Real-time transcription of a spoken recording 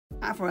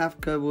Aqua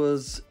Africa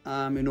was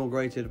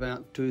inaugurated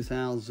about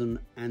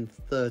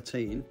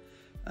 2013.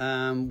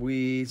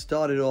 We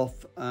started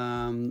off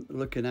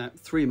looking at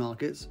three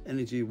markets: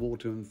 energy,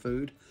 water and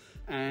food.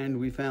 And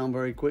we found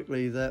very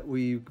quickly that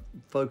we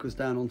focused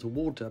down onto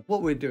water.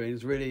 What we're doing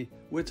is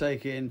we're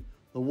taking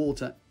the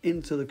water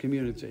into the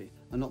community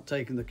and not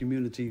taking the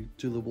community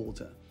to the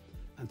water.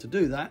 And to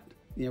do that,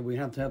 we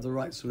have to have the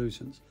right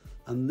solutions.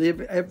 And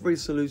every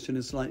solution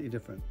is slightly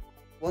different.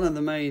 One of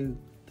the main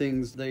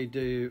things they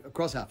do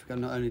across Africa,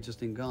 not only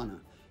just in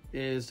Ghana,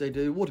 is they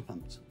do water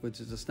pumps,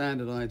 which is a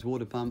standardized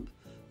water pump.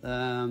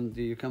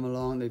 You come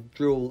along, they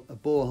drill a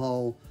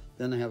borehole,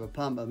 then they have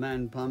a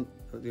manned pump,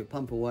 you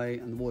pump away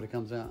and the water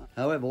comes out.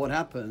 However, what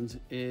happens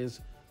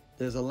is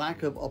there's a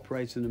lack of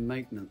operation and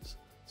maintenance.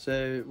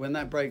 So when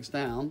that breaks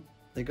down,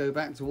 they go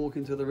back to walk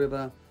into the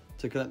river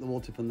to collect the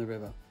water from the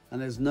river.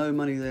 And there's no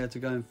money there to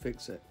go and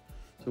fix it.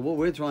 So what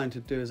we're trying to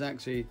do is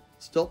actually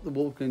stop the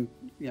walking,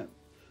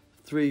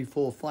 3,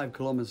 4, 5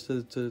 kilometers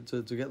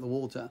to get the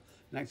water,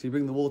 and actually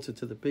bring the water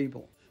to the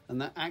people. And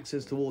that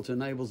access to water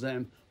enables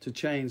them to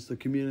change the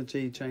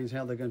community, change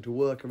how they're going to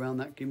work around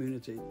that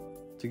community.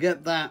 To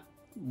get that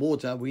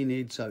water, we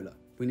need solar.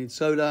 We need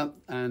solar,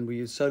 and we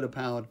use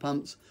solar-powered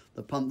pumps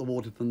that pump the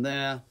water from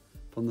the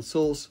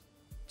source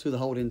to the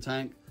holding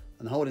tank,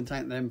 and the holding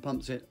tank then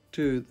pumps it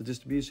to the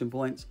distribution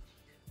points.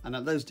 And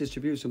at those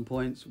distribution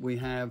points, we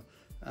have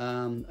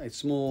a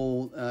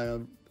small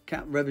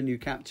revenue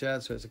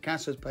capture, so it's a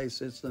cashless-based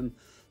system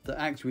that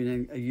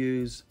actually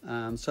use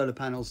solar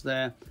panels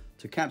there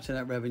to capture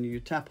that revenue. You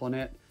tap on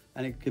it,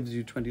 and it gives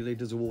you 20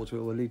 litres of water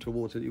or a litre of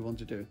water that you want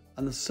to do.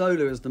 And the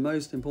solar is the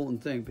most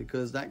important thing,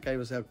 because that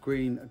gave us our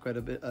green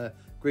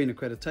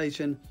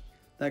accreditation.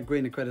 That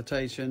green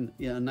accreditation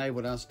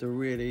enabled us to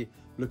really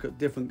look at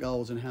different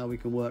goals and how we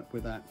can work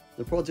with that.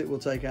 The project will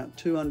take out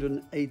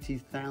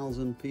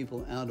 280,000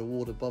 people out of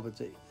water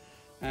poverty.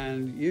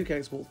 And UK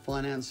Export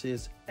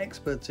Finance's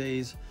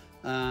expertise,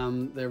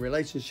 their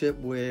relationship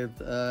with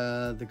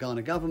the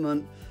Ghana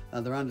government,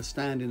 their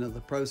understanding of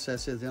the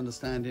processes, the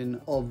understanding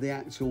of the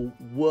actual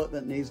work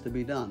that needs to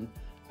be done,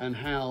 and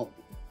how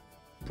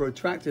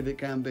protracted it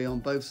can be on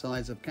both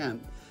sides of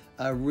camp,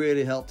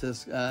 really helped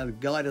us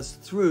guide us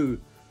through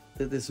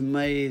this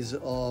maze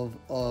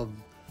of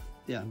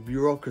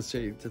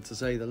bureaucracy, to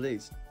say the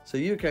least. So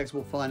UK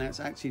Export Finance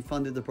actually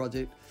funded the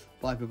project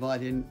by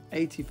providing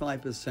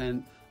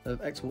 85% of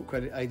Export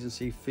Credit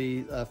Agency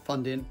fee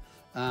funding,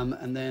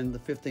 and then the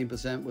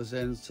 15% was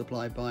then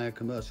supplied by a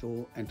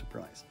commercial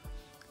enterprise.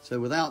 So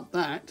without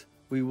that,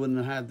 we wouldn't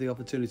have had the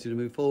opportunity to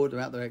move forward.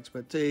 Without their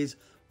expertise,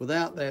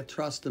 without their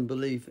trust and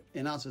belief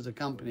in us as a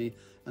company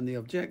and the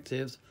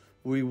objectives,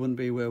 we wouldn't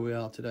be where we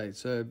are today.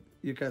 So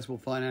UK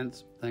Export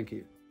Finance, thank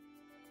you.